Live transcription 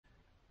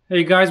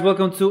Hey guys,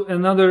 welcome to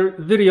another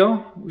video,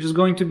 which is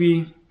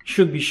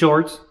should be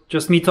short,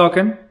 just me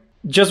talking.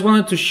 Just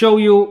wanted to show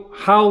you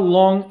how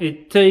long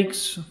it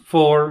takes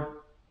for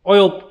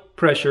oil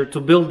pressure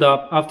to build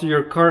up after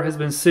your car has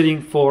been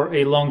sitting for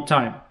a long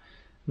time.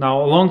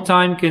 Now, a long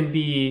time can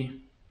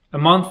be a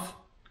month,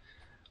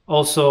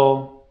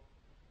 also,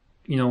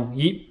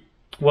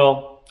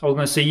 well, I was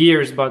gonna say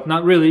years, but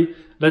not really.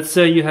 Let's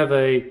say you have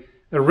a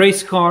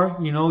race car,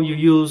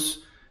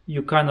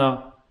 you kind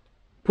of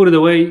put it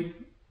away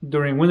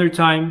during winter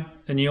time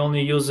and you only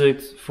use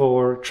it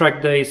for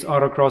track days,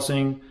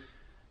 autocrossing,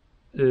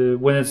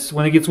 when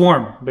it gets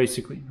warm,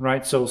 basically,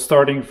 right? So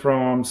starting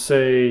from,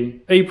 say,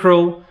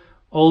 April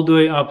all the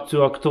way up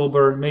to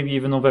October, maybe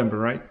even November,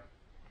 right?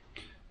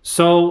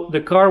 So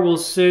the car will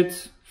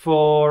sit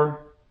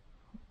for,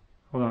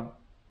 hold on,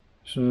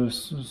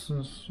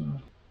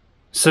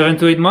 7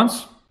 to 8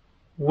 months,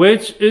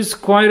 which is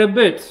quite a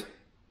bit.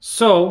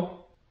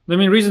 So the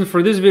main reason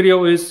for this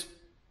video is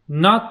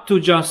not to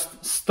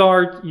just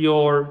start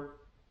your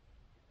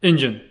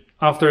engine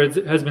after it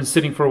has been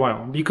sitting for a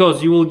while,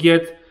 because you will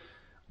get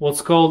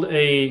what's called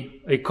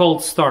a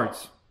cold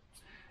start.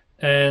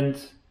 And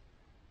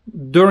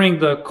during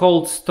the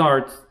cold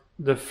start,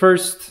 the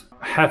first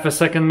half a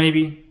second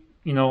maybe,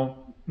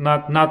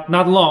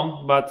 not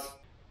long, but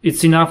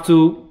it's enough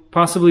to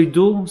possibly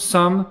do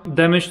some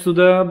damage to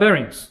the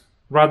bearings,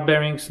 rod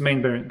bearings,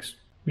 main bearings,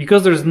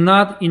 because there's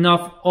not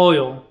enough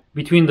oil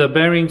between the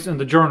bearings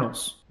and the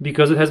journals,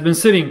 because it has been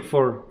sitting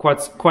for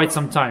quite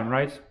some time,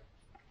 right?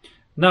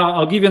 Now,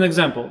 I'll give you an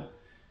example.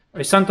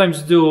 I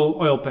sometimes do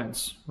oil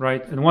pans,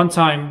 right? And one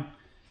time,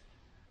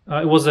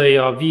 it was a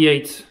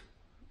V8,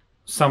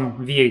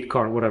 some V8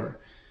 car, whatever.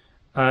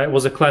 It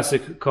was a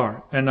classic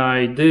car, and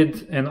I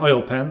did an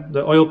oil pan.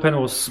 The oil pan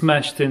was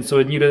smashed in, so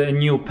it needed a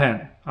new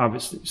pan,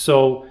 obviously.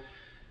 So,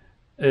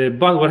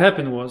 but what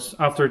happened was,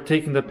 after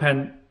taking the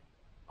pan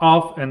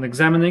off and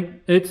examining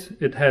it,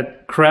 it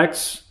had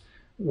cracks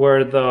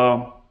where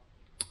the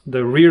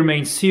rear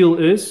main seal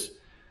is.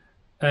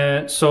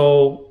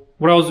 So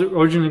what I was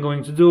originally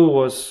going to do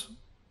was,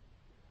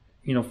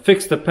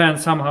 fix the pan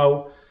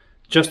somehow,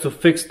 just to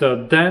fix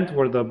the dent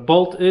where the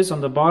bolt is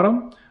on the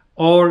bottom,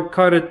 or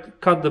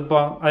cut the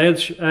bottom. I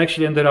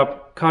actually ended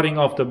up cutting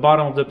off the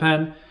bottom of the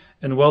pan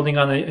and welding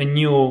on a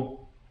new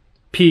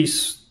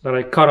piece that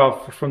I cut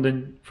off from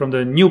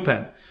the new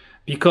pan,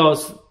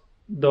 because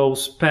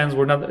those pans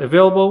were not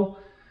available,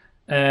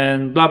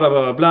 and blah blah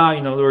blah blah.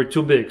 They were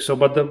too big. So,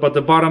 but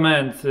the bottom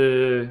end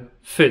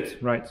fit,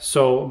 right?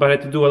 So, but I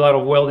had to do a lot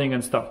of welding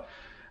and stuff,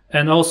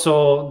 and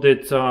also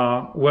did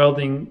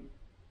welding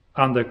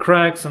on the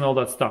cracks and all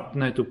that stuff.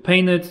 And I had to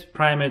paint it,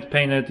 prime it,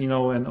 paint it,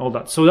 and all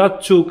that. So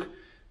that took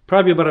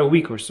probably about a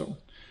week or so.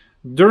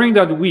 During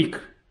that week,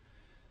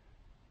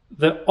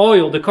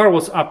 the car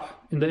was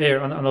up in the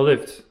air on a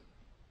lift,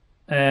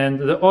 and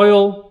the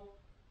oil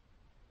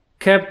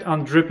kept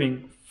on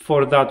dripping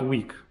for that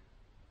week.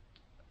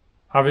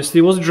 Obviously,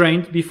 it was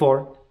drained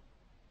before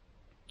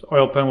the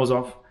oil pan was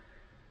off,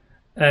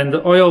 and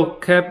the oil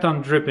kept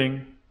on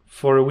dripping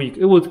for a week.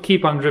 It would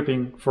keep on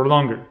dripping for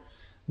longer.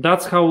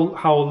 That's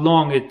how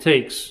long it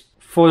takes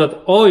for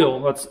that oil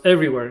that's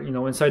everywhere,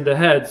 inside the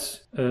heads,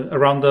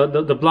 around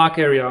the block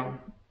area,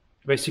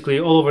 basically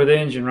all over the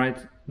engine, right?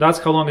 That's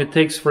how long it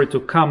takes for it to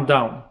calm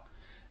down.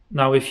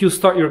 Now, if you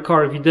start your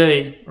car every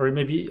day, or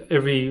maybe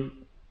every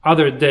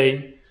other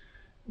day,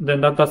 then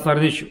that's not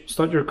an issue.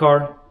 Start your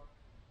car,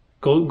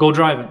 go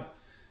driving.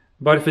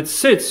 But if it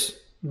sits,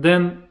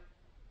 then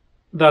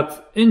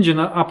that engine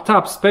up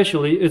top,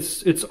 especially,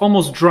 it's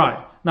almost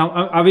dry. Now,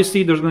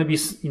 obviously, there's going to be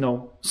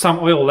some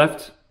oil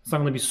left. It's not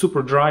going to be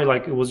super dry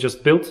like it was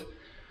just built,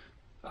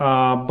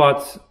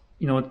 but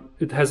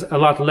it has a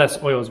lot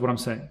less oil, is what I'm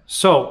saying.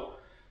 So,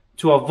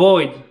 to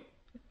avoid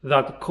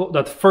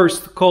that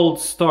first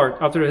cold start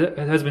after it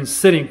has been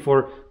sitting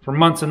for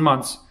months and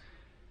months,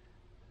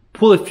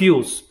 pull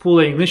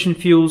an ignition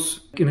fuse.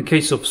 In the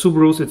case of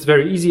Subarus, it's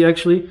very easy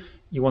actually.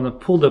 You want to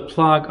pull the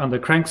plug on the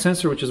crank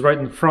sensor, which is right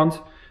in front,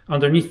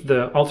 underneath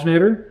the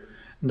alternator.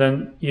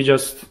 Then you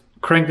just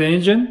crank the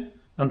engine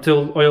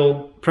until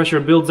oil pressure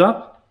builds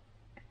up,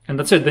 and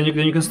that's it. Then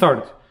you can start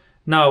it.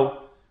 Now,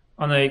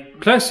 on a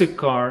classic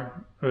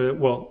car,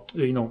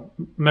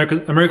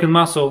 American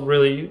muscle,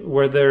 really,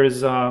 where there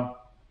is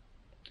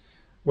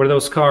where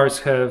those cars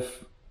have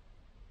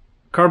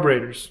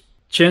carburetors,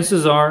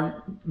 chances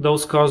are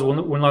those cars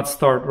will not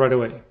start right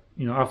away,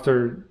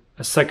 after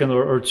a second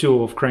or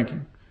two of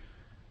cranking.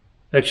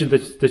 Actually,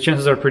 the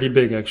chances are pretty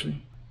big,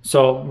 actually.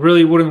 So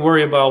really wouldn't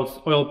worry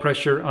about oil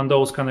pressure on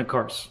those kind of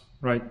cars,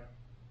 right?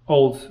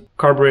 Old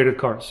carbureted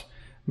cars.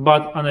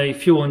 But on a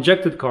fuel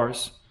injected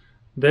cars,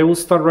 they will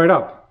start right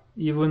up.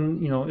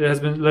 Even, it has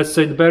been, let's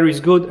say the battery is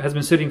good, has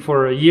been sitting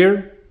for a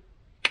year,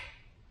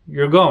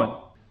 you're going.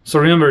 So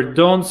remember,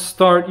 don't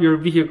start your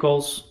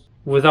vehicles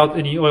without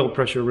any oil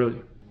pressure, really.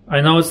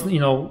 I know it's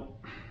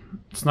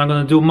not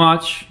going to do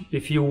much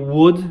if you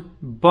would,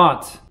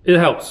 but it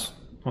helps,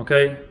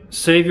 okay?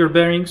 Save your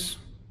bearings.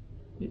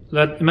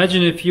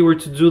 Imagine if you were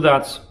to do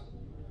that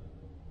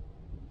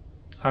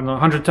I don't know,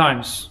 100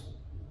 times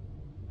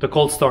the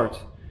cold start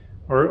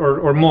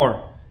or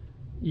more,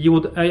 you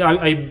would,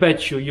 I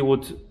bet you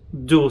would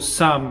do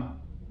some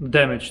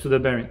damage to the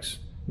bearings,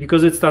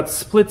 because it's that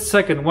split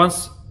second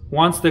once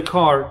the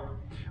car,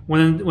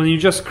 when you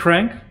just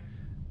crank,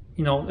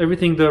 you know,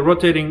 everything, the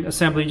rotating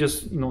assembly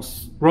just, you know,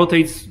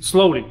 rotates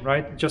slowly,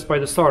 right, just by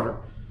the starter.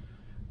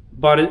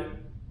 But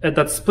at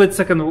that split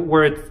second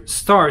where it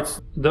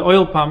starts, the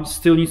oil pump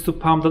still needs to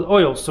pump that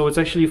oil. So it's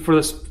actually for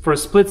a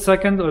split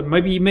second, or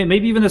maybe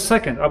even a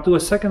second, up to a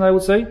second, I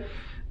would say,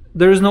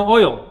 there is no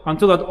oil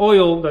until that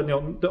oil, that, you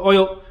know,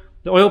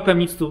 the oil pump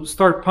needs to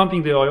start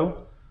pumping the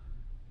oil,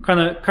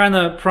 kind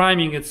of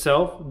priming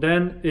itself.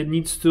 Then it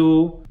needs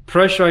to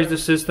pressurize the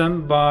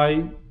system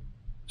by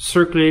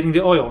circulating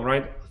the oil,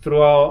 right,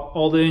 throughout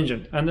all the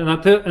engine, and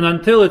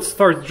until it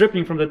starts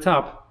dripping from the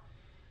top.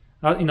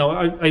 You know,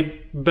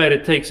 I bet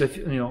it takes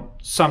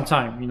some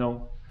time, you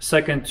know, a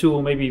second,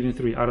 two, maybe even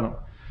three, I don't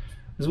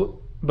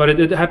know. But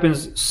it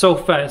happens so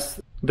fast,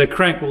 the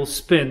crank will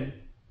spin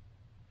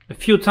a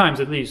few times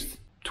at least,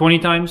 20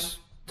 times,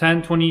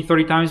 10, 20,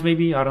 30 times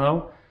maybe, I don't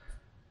know.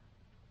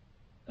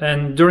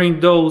 And during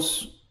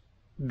those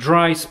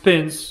dry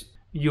spins,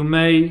 you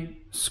may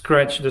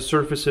scratch the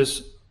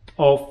surfaces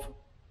of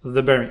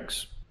the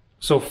bearings.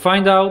 So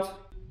find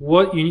out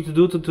what you need to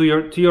do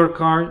to your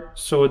car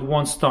so it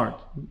won't start.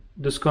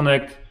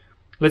 Disconnect.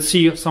 Let's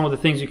see some of the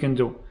things you can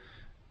do.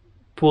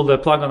 Pull the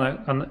plug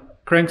on a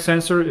crank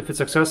sensor if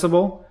it's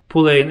accessible.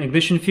 Pull an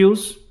ignition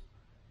fuse.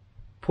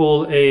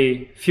 Pull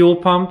a fuel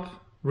pump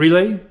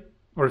relay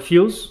or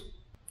fuse.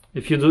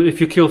 If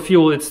you kill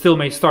fuel, it still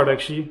may start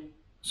actually.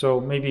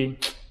 So maybe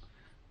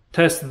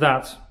test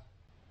that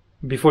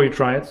before you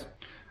try it.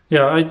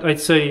 Yeah, I'd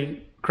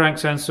say crank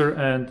sensor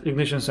and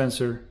ignition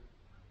sensor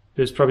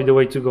is probably the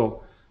way to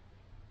go.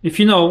 If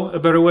you know a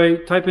better way,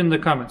 type in the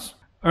comments.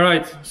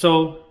 Alright,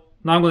 so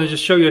now I'm going to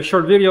just show you a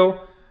short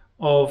video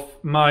of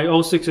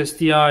my 06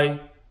 STI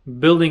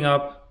building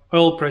up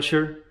oil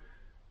pressure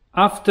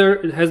after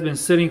it has been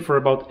sitting for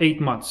about 8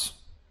 months.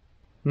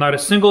 Not a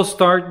single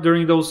start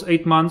during those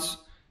 8 months,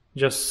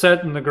 just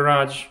sat in the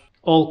garage,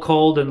 all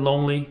cold and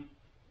lonely.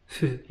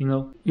 You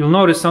know, you'll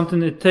notice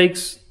something, it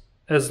takes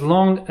as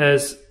long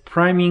as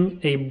priming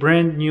a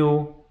brand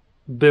new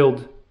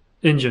build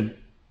engine.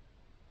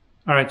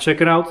 Alright,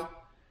 check it out,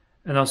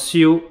 and I'll see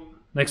you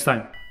next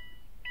time.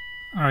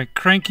 Alright,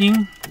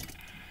 cranking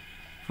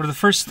for the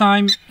first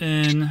time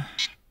in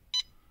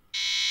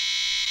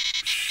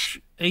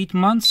 8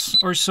 months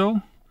or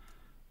so.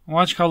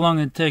 Watch how long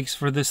it takes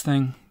for this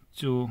thing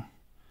to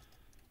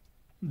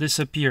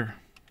disappear.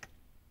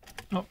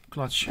 Oh,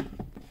 clutch.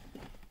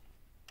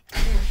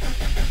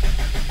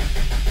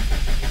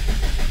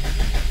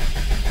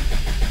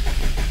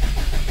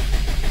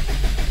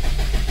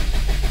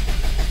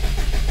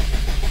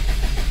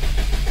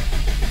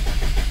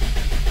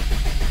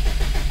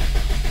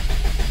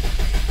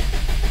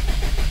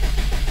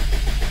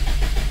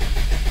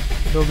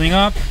 Building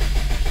up.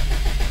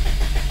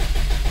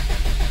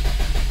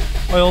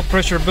 Oil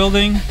pressure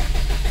building.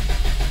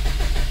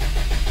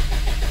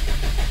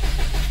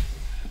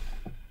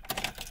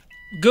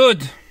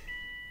 Good.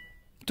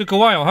 Took a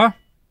while, huh?